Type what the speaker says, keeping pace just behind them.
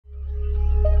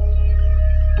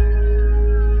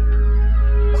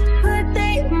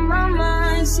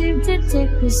take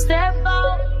a step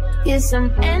out, get some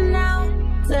air now,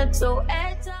 let your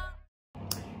air down.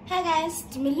 Hi guys,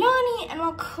 it's Milani and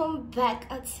welcome back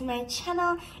to my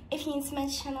channel. If you're new to my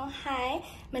channel, hi,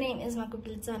 my name is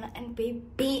Makupilitana and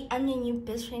baby, I'm your new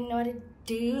best friend. You know what to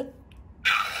do.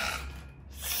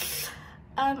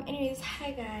 Anyways,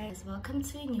 hi guys, welcome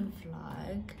to a new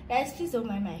vlog. Guys, please don't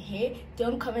mind my hair,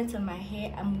 don't comment on my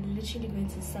hair. I'm literally going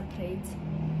to separate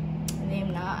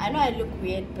them now. I know I look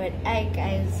weird, but I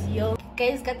guys, yo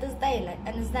guys got the style, I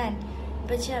understand.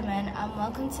 But yeah man,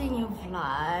 welcome to a new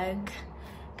vlog.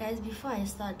 Guys, before I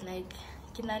start, like,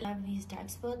 can I have these dark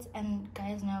spots? And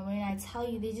guys, now when I tell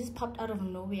you, they just popped out of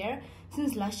nowhere.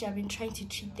 Since last year I've been trying to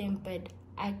treat them, but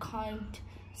I can't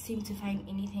seem to find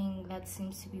anything that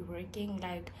seems to be working.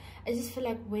 Like, I just feel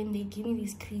like when they give me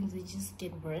these creams, they just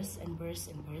get worse and worse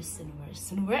and worse and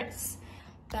worse and worse.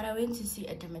 But I went to see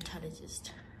a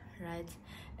dermatologist, right?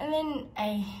 And then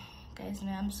guys,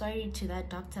 now I'm sorry to that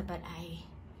doctor, but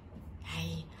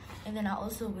and then I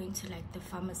also went to like the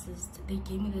pharmacist. They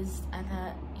gave me this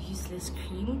other useless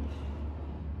cream.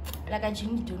 Like, I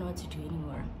genuinely don't know what to do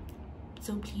anymore.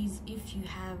 So please, if you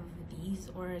have these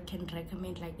or can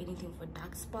recommend like anything for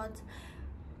dark spots,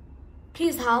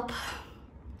 please help.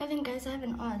 And then guys, I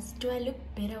haven't asked, do I look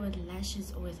better with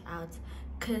lashes or without?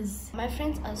 Because my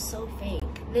friends are so fake.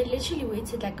 They literally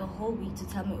waited like a whole week to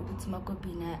tell me,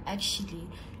 actually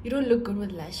you don't look good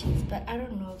with lashes. But I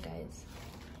don't know guys,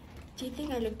 do you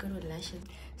think I look good with lashes?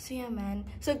 So yeah man,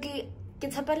 so please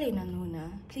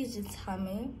just tell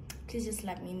me, please just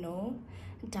let me know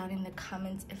down in the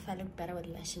comments if I look better with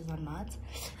lashes or not.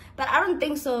 But I don't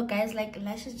think so guys. Like,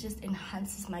 lashes just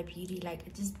enhances my beauty. Like,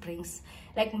 it just brings,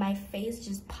 like, my face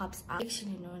just pops out.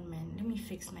 Actually no man, let me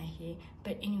fix my hair.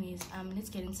 But anyways, let's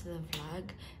get into the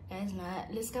vlog guys. Now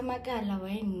let's come back in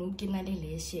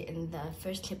the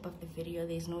first clip of the video.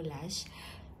 There's no lash.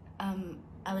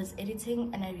 I was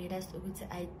editing and I realized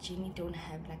I genuinely don't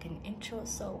have like an intro,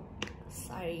 so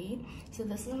sorry. So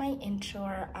this is my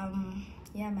intro.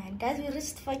 Yeah man, guys, we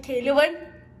reached 4K.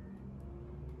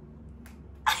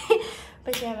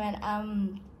 But yeah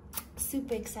man,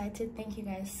 super excited. Thank you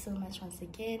guys so much once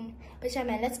again. But yeah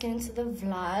man, let's get into the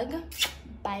vlog.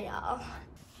 Bye y'all.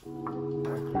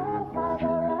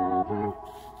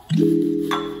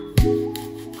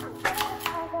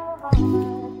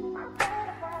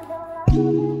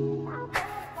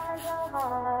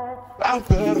 I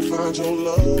better find your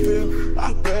loving,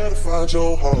 I better find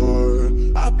your heart.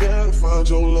 I better find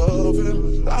your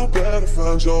loving, I better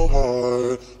find your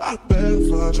heart. I better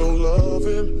find your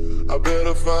loving, I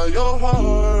better find your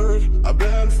heart. I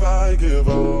better find, give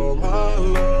all my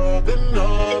love, and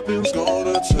nothing's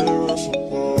gonna tear us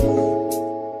apart.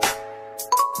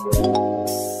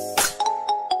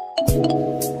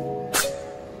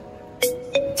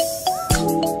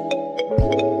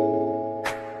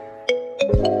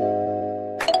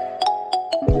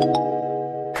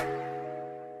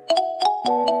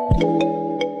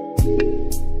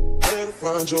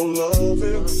 Your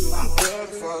loving, I better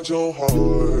find your heart.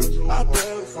 I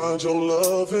better find your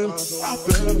loving, I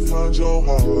better find your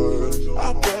heart.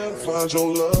 I better find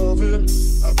your loving,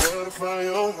 I better find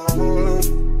your heart.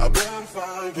 I better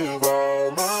find, give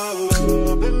all my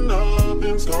love, and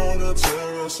nothing's gonna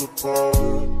tear us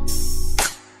apart.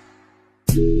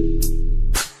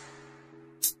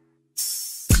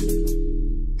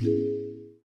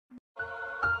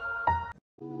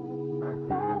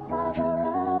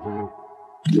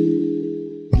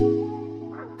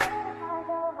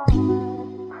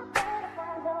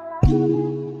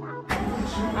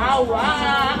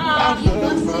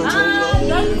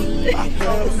 I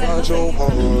better find your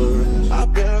heart. I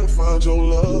better find your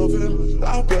loving.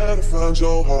 I better find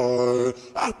your heart.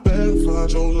 I better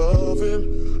find your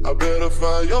loving. I better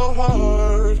find your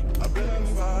heart. I better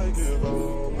find, give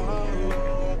all my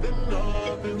love, and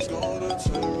nothing's gonna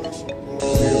tear us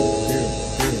apart.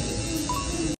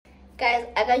 Guys,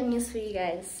 I got news for you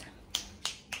guys.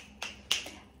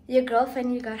 Your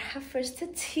girlfriend, you got her first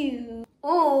tattoo.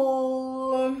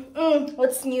 Oh,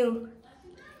 what's new?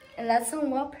 And that's on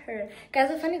Whopper.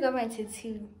 Guys, I finally got my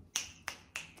tattoo.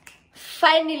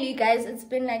 Finally, guys, it's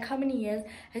been like how many years?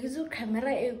 I can do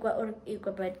camera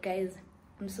but guys,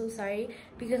 I'm so sorry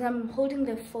because I'm holding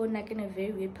the phone like in a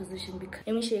very weird position. Because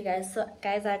let me show you guys. So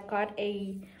guys, I got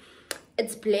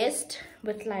it's blessed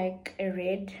with like a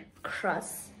red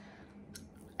cross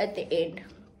at the end.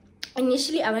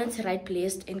 Initially I wanted to write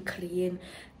blessed in Korean,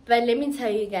 but let me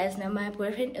tell you guys, now my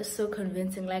boyfriend is so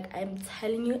convincing. Like, I'm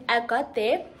telling you, I got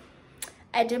there,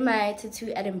 I did my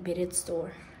tattoo at Embedded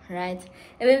store, right?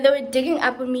 And then they were digging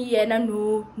up on me,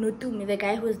 no to me, the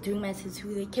guy who was doing my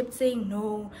tattoo. They kept saying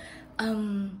no,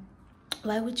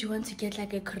 why would you want to get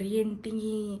like a Korean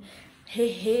thingy?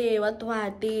 Hey, what?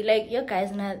 Like, you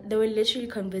guys, now they were literally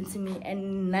convincing me,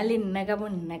 and Nali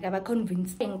Nagaba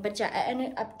convincing. But yeah, I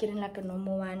ended up getting like a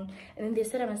normal one, and then they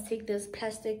said I must take this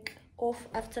plastic off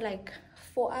after like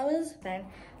 4 hours. Then,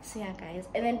 so yeah, guys,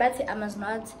 and then but I must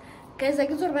not, guys, like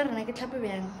it's all about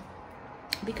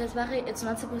because it's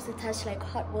not supposed to touch like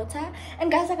hot water.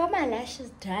 And guys, I got my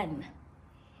lashes done.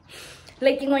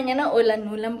 Like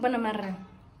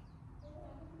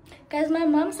guys, my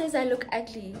mom says I look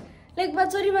ugly. Like,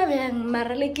 but sorry, I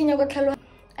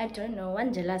don't know.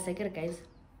 One jealous, I get, guys.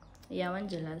 Yeah, one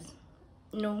jealous.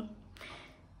 No.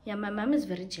 Yeah, my mom is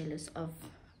very jealous of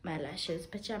my lashes.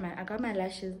 But yeah, I got my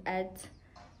lashes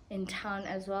in town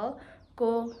as well.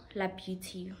 Go La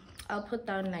Beauty. I'll put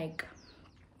down like,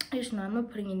 I'm not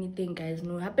putting anything, guys.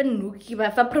 No, happen no give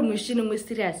a promotion was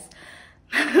serious.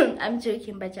 I'm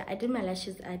joking, but yeah, I did my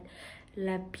lashes at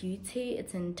La Beauty.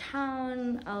 It's in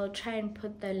town. I'll try and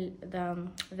put the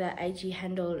IG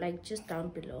handle like just down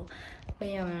below. But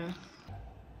yeah,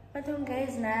 but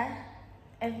guys, now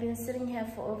I've been sitting here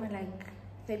for over like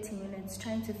 30 minutes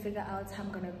trying to figure out how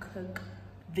I'm gonna cook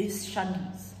these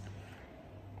shandies.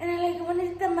 And I like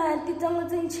wanted the like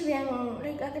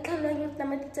I can't.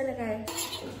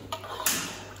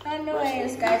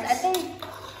 Anyways, guys, I think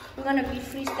we're gonna be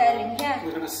freestyling here.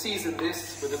 We're gonna season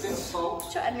this with a bit of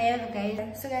salt.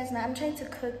 Guys. So guys, now I'm trying to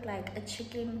cook like a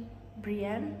chicken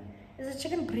brian. Is it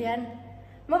chicken brian?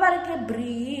 No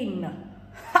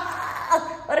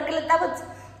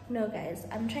guys,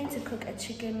 I'm trying to cook a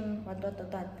chicken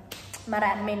Mara,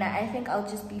 I think I'll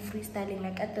just be freestyling.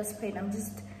 Like at this point, I'm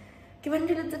just yo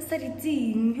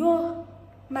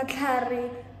matlare.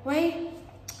 Why?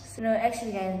 So no,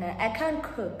 actually guys, no, I can't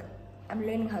cook. I'm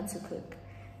learning how to cook.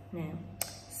 No.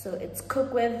 So it's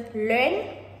cook with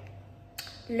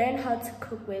learn how to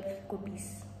cook with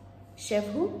Gopis. Chef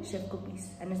who? Chef Gopis.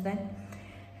 Understand?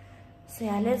 So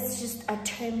yeah, let's just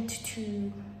attempt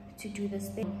to do this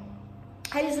thing.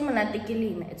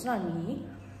 It's not me.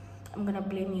 I'm gonna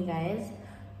blame you guys.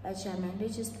 But yeah, man,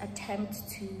 let's just attempt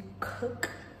to cook,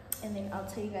 and then I'll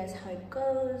tell you guys how it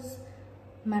goes.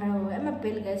 I'm a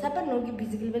bill, guys. I'm not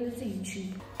busy.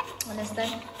 YouTube.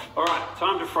 Understand? Alright,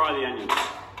 time to fry the onions.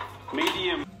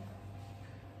 Medium.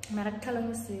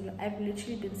 I've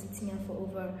literally been sitting here for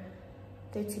over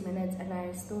 30 minutes and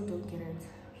I still don't get it.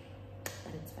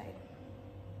 But it's fine.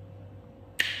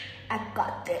 I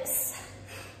got this.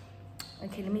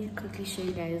 Okay, let me quickly show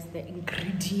you guys the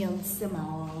ingredients.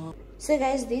 So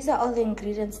guys, these are all the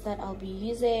ingredients that I'll be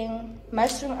using.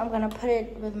 Mushroom, I'm gonna put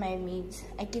it with my meat.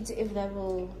 I can see if that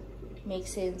will make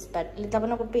sense, but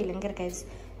guys.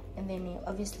 And then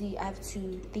obviously I have to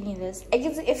thingy this. I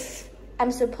guess if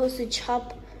I'm supposed to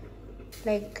chop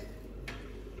like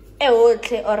a whole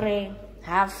or a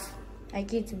half, I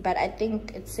get it, but I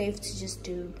think it's safe to just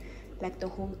do like the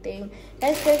whole thing.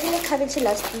 Guys, there's a cabbage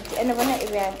last week, and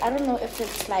I don't know if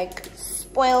it's like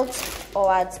spoiled or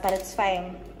what, but it's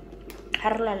fine.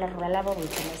 And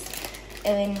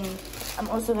then I'm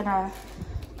also gonna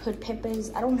put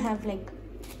peppers. I don't have like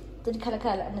the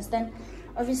color, understand?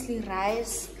 Obviously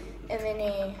rice. And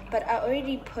then, but I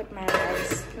already put my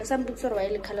rice. Some books are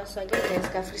white color, so I guess guys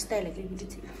got freestyle like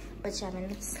it. But yeah, man,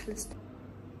 let's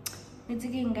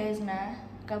again, guys. Now,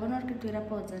 let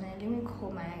me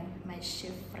call my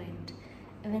chef friend,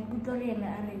 and then put on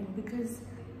because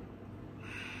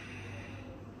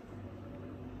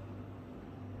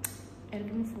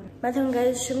but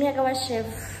guys, show me a chef.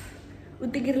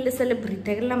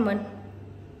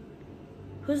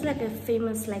 Who's like a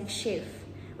famous like chef?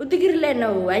 But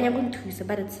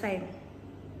it's fine.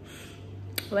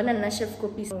 Chef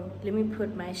copy. So let me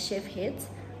put my chef head,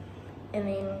 and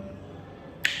then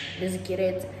let's get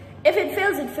it. If it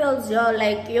fails, it fails, yo.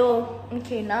 Like yo.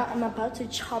 Okay, now I'm about to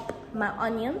chop my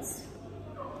onions,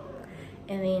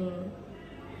 and then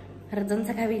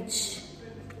radonsa cabbage,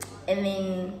 and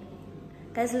then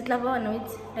guys, look like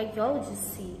y'all will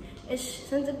just see.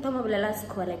 Since it's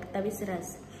like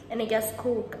tabisiras, and I just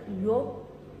cook yo.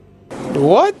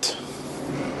 What?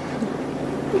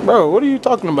 Bro, what are you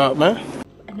talking about, man?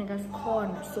 And I got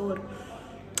corn, so.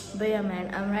 But yeah, man,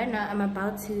 I'm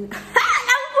about to.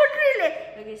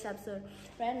 Okay, sharp, so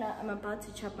right now I'm about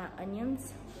to chop my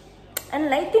onions. And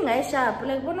lighting I sharp.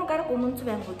 Like we no gotta go to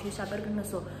bank okay sharp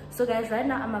so guys, right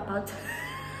now I'm about to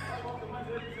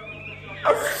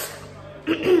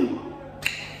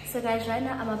so guys, right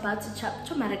now I'm about to chop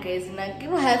guys. Now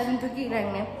give having to get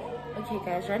right. Okay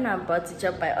guys, right now I'm about to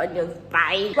chop my onions.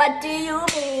 Bye. What do you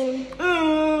mean?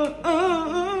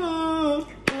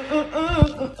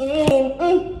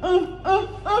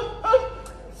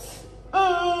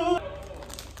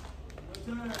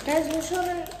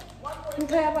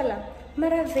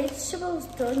 But vegetables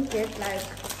don't get like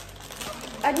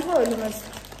adibolumos.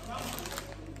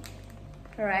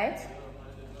 Right?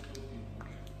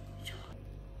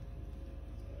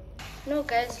 No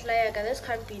guys, like this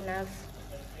can't be enough.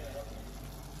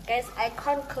 Guys, I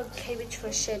can't cook cabbage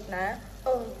for shit now.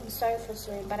 Oh, I'm sorry for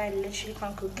swearing, but I literally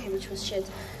can't cook cabbage for shit.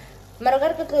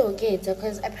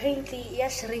 Because apparently, I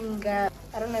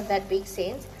don't know if that makes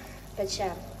sense, but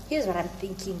yeah, here's what I'm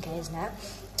thinking, guys. Now,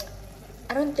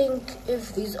 I don't think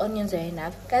if these onions are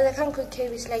enough, guys. I can't cook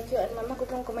cabbage like you and mama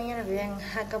cook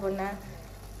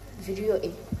video,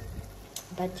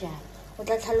 but yeah,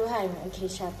 okay,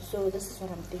 sharp. So this is what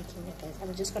I'm thinking, guys.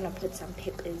 I'm just gonna put some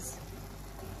peppers.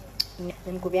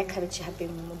 Then go back cabbage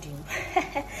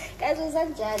guys, was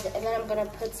that judge? And then I'm gonna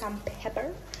put some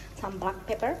pepper, some black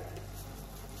pepper.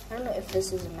 I don't know if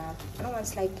this is enough. I don't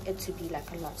want like it to be like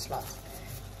a lot,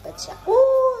 but yeah.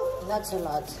 Oh, that's a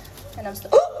lot. And I'm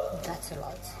still. Oh, that's a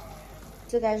lot.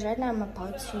 So guys, right now I'm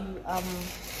about to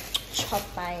chop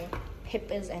my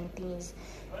peppers and things,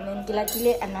 and then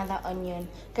kill another onion.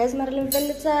 Guys,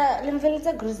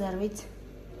 limvelita grocery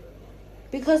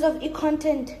because of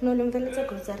e-content. No, limvelita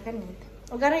grocery can it.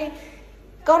 Okay.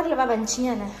 Okay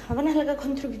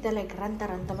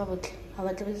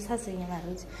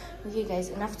guys,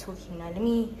 enough talking now.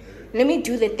 Let me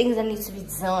do the things that need to be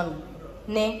done.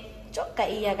 Ne?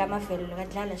 Guys,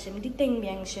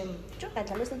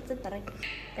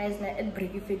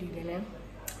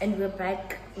 and we're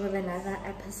back with another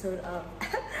episode of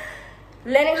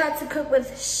learning how to cook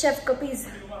with Chef Copies.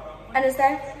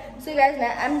 Understand? So guys,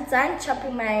 now I'm done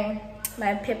chopping my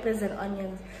peppers and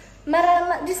onions.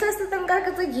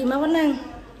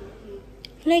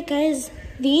 Like guys,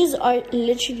 these are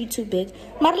literally too big.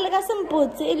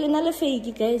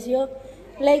 Guys, yo.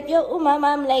 Like yo,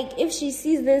 mom, like if she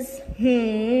sees this,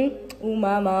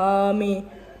 mami,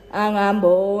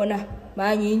 angambona,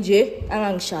 manginje,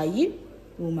 angangshayi,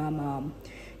 mom.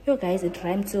 Yo guys, it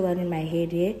rhymed so well in my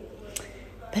head, yeah.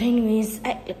 But anyways,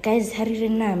 guys, hurry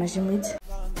na mashimut.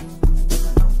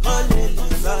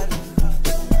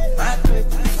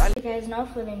 Guys, now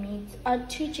for the meat. Are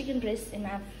 2 chicken breasts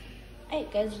enough? Hey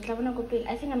guys, I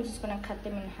think I'm just gonna cut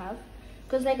them in half.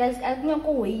 Because like guys, I'm not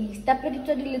gonna waste. That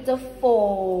little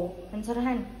 4.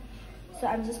 So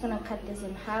I'm just gonna cut this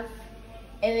in half.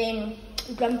 And then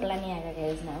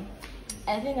guys now.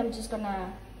 I think I'm just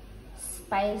gonna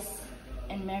spice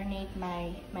and marinate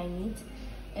my meat.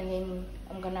 And then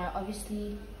I'm gonna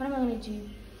obviously, what am I gonna do?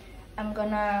 I'm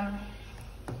gonna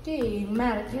I'm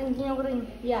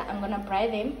gonna fry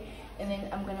them, and then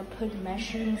I'm gonna put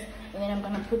mushrooms, and then I'm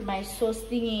gonna put my sauce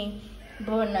thingy.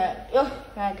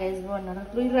 Guys,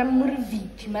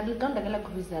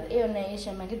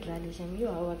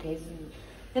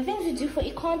 the things we do for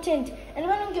e-content, and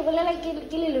when I'm giving like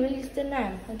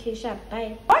okay, sharp,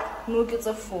 bye. What? No, it's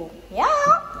a 4. Yeah.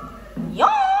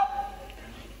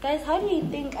 Guys, how do you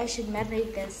think I should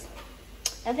marinate this?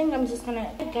 I think I'm just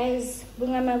gonna, guys,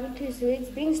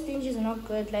 being stingy is not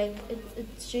good. Like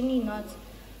it's really not.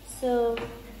 So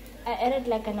I added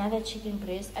like another chicken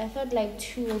breast. I thought like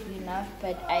 2 would be enough,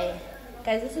 but guys,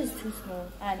 this is too small.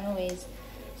 No ways.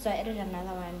 So I added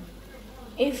another one.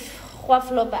 If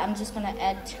flop, I'm just gonna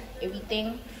add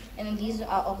everything, and then these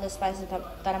are all the spices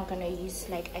that I'm gonna use,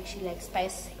 like actually like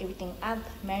spice everything up,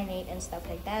 marinate and stuff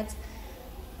like that.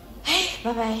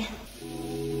 Bye bye.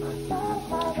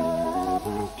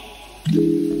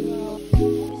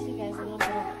 Obviously guys, a little bit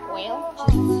of oil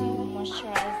just to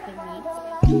moisturize the meat.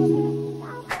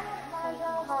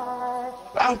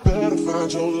 I better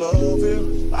find your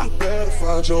loving. I better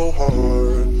find your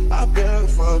heart. I better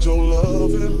find your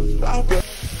loving.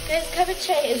 Guys, cabbage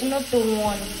is not the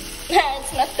one.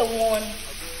 It's not the one.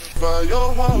 Find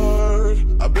your heart.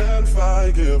 I bet if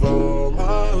I give all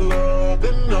my love,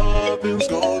 then nothing's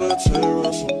gonna tear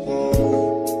us apart.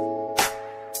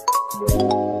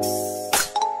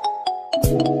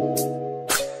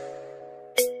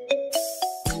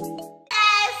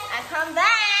 Yes, I come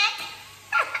back.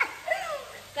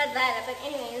 Got that, but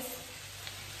anyways,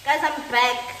 guys, I'm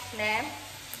back now.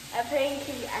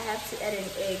 Apparently, I have to add an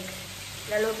egg.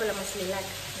 But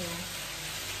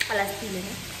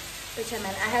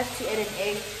man, I have to add an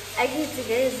egg. I need to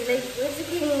guys like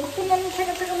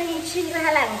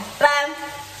bam.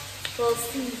 We'll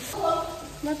see.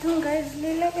 Guys,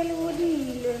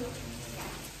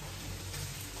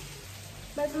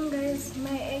 guys,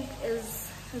 my egg is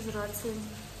rotten.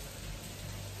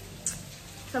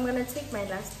 So I'm gonna take my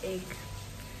last egg.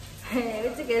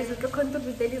 Guys, we can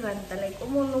contribute ranta like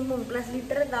plus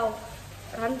liter daw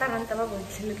ranta ba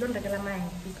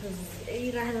because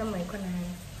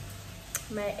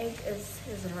My egg is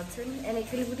rotten and I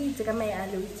can't even take my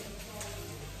alute.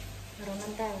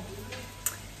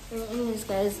 Anyways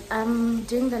guys, I'm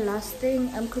doing the last thing.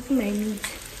 I'm cooking my meat.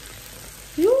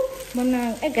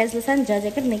 Hey guys, listen, judge.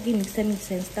 I can make it mix and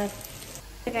stuff.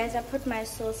 Okay guys, I put my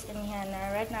sauce in here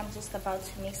now. Right now I'm just about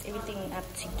to mix everything up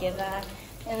together.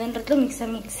 And then mix.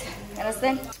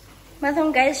 Understand?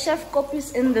 Madam guys, Chef Cop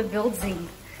is in the building.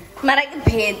 Mara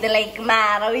paid like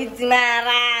Mara with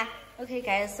Mara. Okay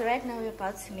guys, so right now we're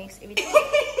about to mix everything.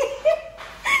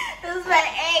 This is my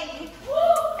egg.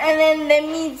 And then the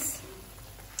meat.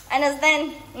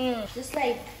 Understand? Just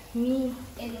like me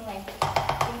and like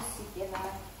things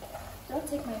together. Don't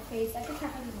take my face. I can try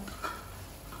how you know.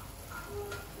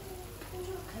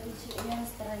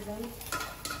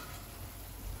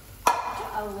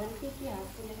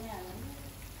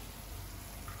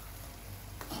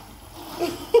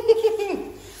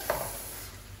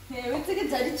 Yeah, we took a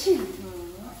dirty cheese.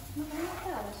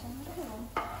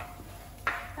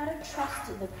 I don't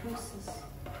trust the process.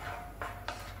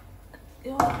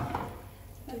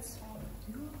 That's fine.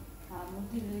 I'm not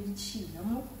really cheese.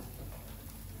 No,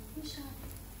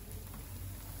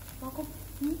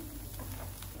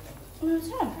 it's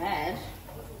not bad.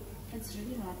 It's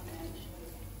really not bad.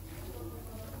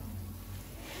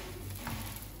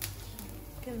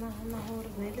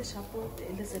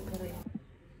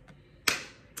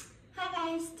 Hi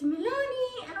guys, it's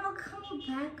Melanie and welcome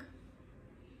back.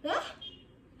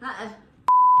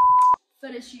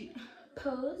 Photo shoot.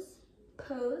 Pose.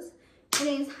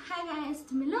 Anyways, hi guys,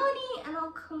 it's Melanie and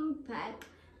welcome back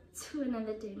to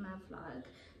another day in my vlog.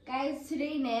 Guys,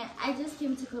 today I just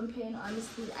came to complain.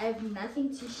 Honestly, I have nothing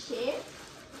to share,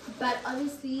 but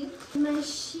obviously my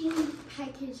SHEIN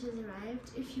package has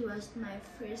arrived. If you watched my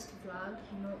first vlog,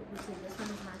 you know obviously this one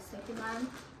is my second one.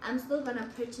 I'm still gonna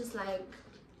purchase like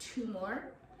 2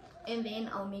 more and then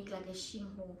I'll make like a SHEIN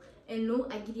haul. And no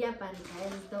idea, but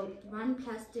guys, the one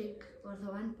plastic or the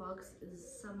one box is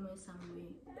somewhere.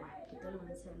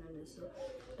 So,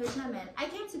 but yeah, man, I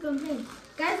came to complain.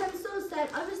 Guys, I'm so sad.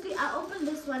 Obviously, I opened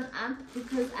this one up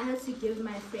because I had to give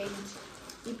my friend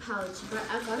the pouch, but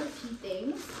I got a few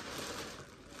things.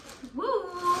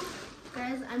 Woo!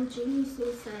 Guys, I'm genuinely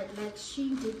so sad. Like,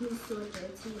 she did me so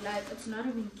dirty. Like, it's not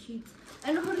even cute.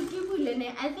 And I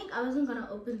think I wasn't gonna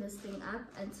open this thing up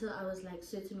until I was like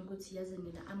certain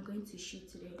I'm going to shoot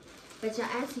today. But yeah,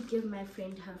 I had to give my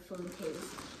friend her phone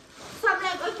case. So I'm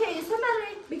like, okay,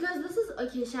 somebody, because this is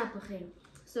okay, okay.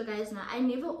 So guys, now I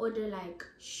never order like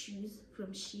shoes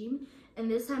from SHEIN, and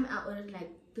this time I ordered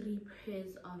like 3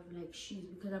 pairs of like shoes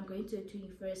because I'm going to a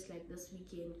 21st like this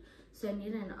weekend. So I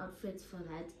need an outfit for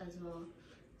that as well.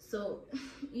 So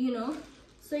you know.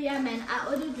 So yeah, man, I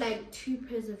ordered like 2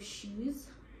 pairs of shoes,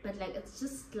 but like it's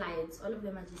just slides. All of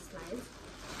them are just slides.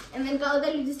 And then got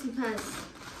other little slippers.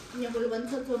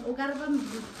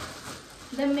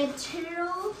 The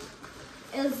material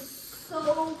is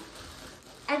so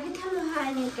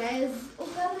guys.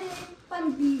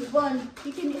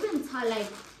 You can even tell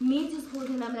like me just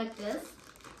holding them like this.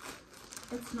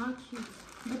 It's not cute.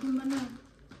 But I'm gonna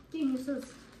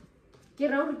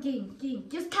get out again.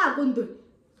 Just tag on the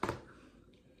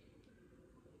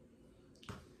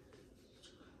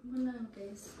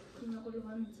guys,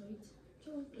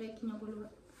 like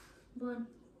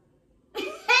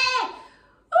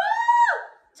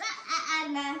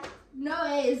no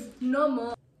ways, no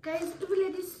more. Guys,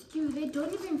 they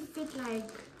don't even fit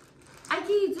like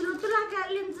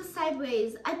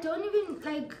sideways. I don't even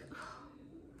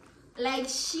like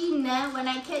SHEIN when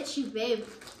I catch you, babe.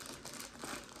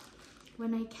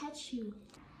 When I catch you.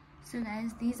 So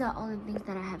guys, these are all the things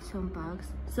that I have to unbox.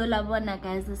 So Labona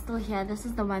guys, they're still here. This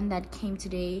is the one that came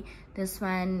today. This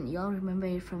one, y'all remember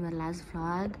it from the last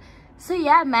vlog. So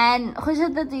yeah, man,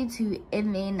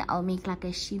 and then I'll make like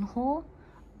a SHEIN haul.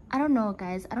 I don't know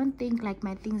guys, I don't think like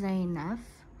my things are enough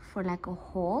for like a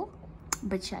haul,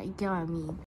 but yeah, you get what I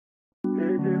mean.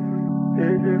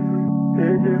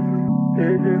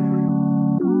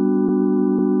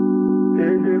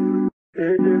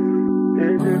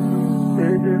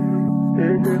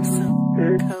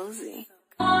 Cozy.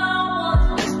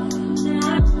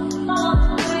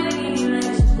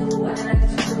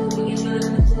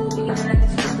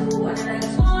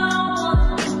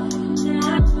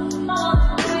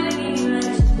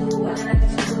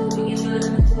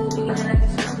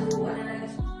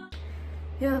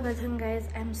 Yo, but guys,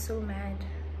 I'm so mad.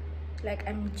 Like,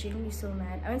 I'm genuinely so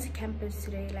mad. I went to campus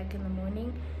today, like in the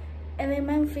morning, and then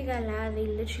man figure la, they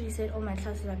literally said, oh, my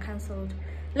classes are cancelled.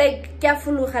 Like,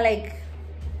 like,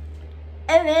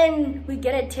 and then we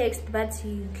get a text, but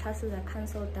classes are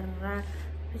cancelled.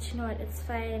 But you know what, it's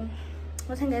fine.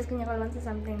 What's guys? Can you call on to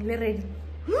something? Ready?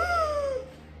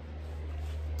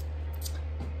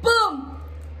 Boom!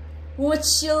 Would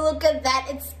you look at that?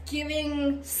 It's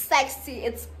giving sexy.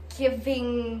 It's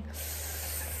giving.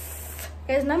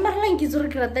 Guys, number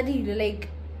like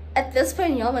at this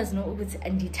point, you almost know it's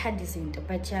anti-tandisint.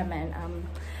 But yeah, man.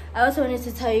 I also wanted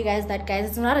to tell you guys that, guys,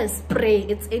 it's not a spray.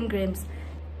 It's engrams.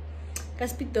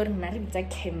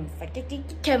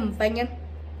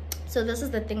 So this is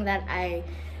the thing that I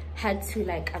had to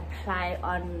like apply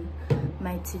on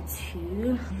my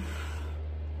tattoo.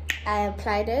 I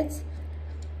applied it,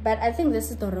 but I think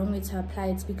this is the wrong way to apply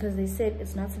it because they said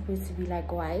it's not supposed to be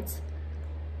like white.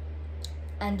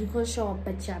 And you could show up,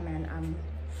 but yeah, man,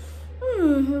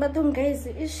 but guys,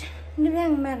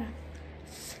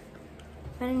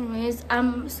 but anyways,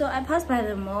 so I passed by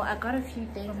the mall. I got a few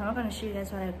things. I'm not gonna show you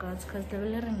guys what I got because they're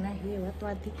really not here.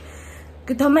 What?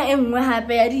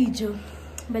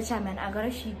 But yeah, man, I got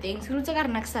a few things. I got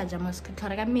an extra jamas.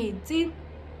 I made it.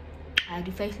 I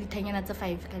do 5 liters to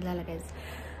 5 guys,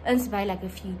 and buy like a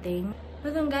few things.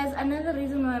 But then, guys, another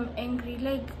reason why I'm angry,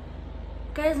 like,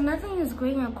 guys, nothing is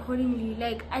going accordingly.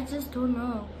 Like, I just don't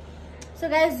know. So,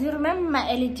 guys, you remember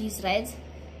my LEDs, right?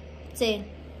 Say.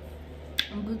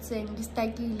 I'm good saying this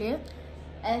tagile.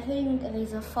 I think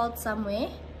there's a fault somewhere.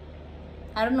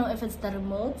 I don't know if it's the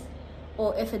remote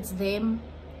or if it's them.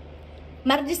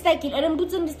 But this tagile, I'm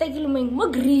good saying this tagile more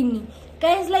green.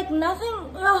 Guys, like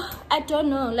nothing. I don't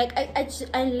know. Like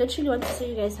I literally want to show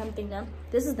you guys something now.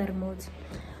 This is the remote.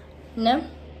 No.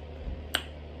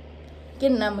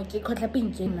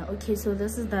 Okay, so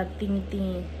this is that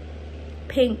thingy.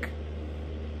 Pink.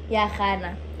 Yeah,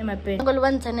 Hana. In my pen.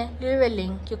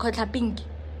 Pink.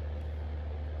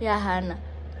 Yeah, Hana.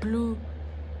 Blue.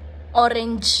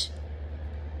 Orange.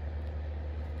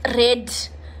 Red.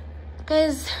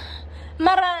 Guys,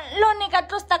 Mara Loni got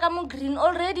to green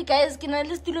already, guys. Can I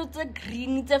list the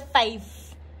green? It's a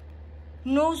 5.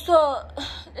 No, so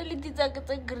it's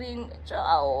a green.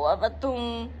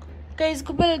 Guys,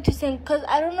 because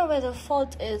I don't know where the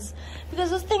fault is. Because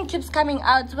this thing keeps coming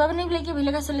out. I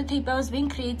was being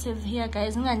creative here,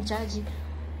 guys. I'm not judging.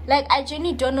 Like, I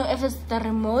genuinely don't know if it's the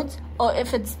remote or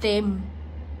if it's them.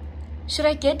 Should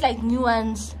I get like new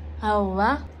ones?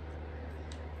 And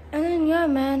then yeah,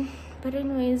 man. But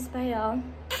anyways, bye y'all.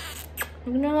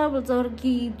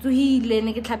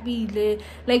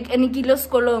 Like any kilo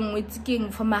skolong with king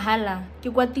for mahala.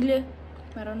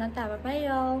 Bye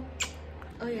y'all.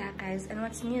 Oh yeah, guys, and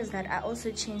what's new is that I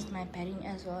also changed my bedding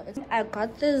as well. I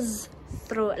got this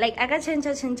throw, like I got change,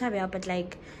 but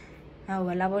like I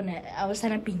was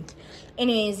on a pink.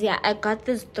 Anyways, yeah, I got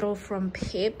this throw from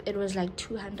Pip. It was like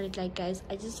 200. Like, guys,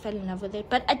 I just fell in love with it,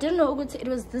 but I didn't know it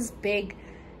was this big.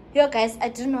 Yo, guys, I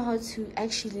didn't know how to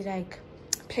actually like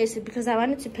place it because I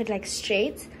wanted to put like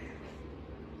straight.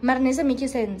 Marinesa make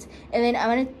sense, and then I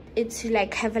wanted it to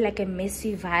like have like a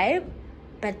messy vibe,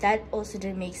 but that also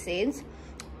didn't make sense.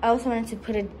 I also wanted to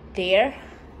put it there,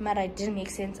 but it didn't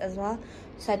make sense as well.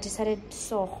 So I decided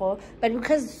Soho, but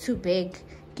because it's too big,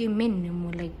 give me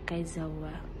more like guys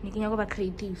you can go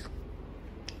creative.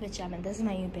 Which this is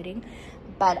my new bedding,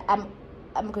 but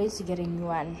I'm going to get a new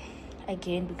one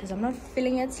again because I'm not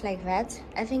feeling it like that.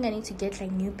 I think I need to get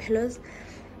like new pillows.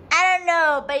 I don't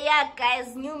know, but yeah,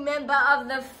 guys, new member of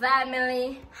the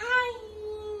family. Hi,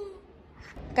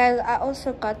 guys. I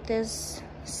also got this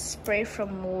spray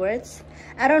from Words.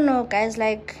 I don't know, guys,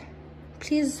 like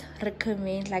please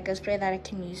recommend like a spray that I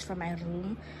can use for my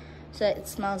room so it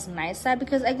smells nicer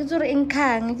because I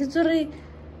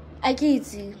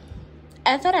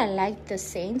thought I liked the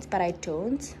scent, but I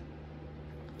don't.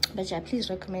 But yeah, please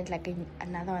recommend like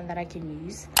another one that I can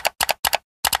use.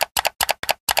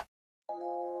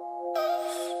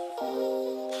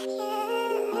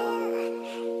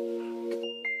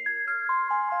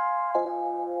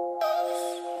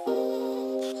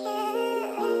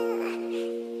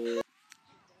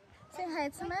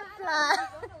 It's my vlog.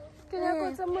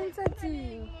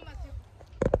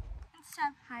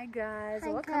 Hi guys,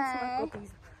 welcome to my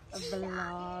Kopi's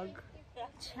vlog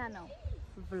channel.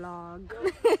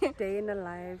 Day in the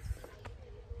life.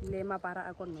 Lema para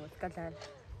ako north kadal.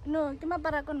 No, kima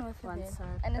para ako north. One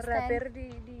side. Understand?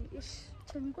 Ish.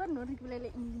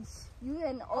 English. You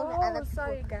and all the other people.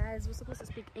 Sorry guys, we're supposed to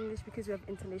speak English because we have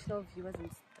international viewers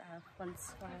and stuff. One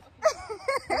side.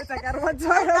 It's like I don't want to.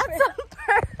 That's on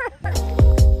purpose.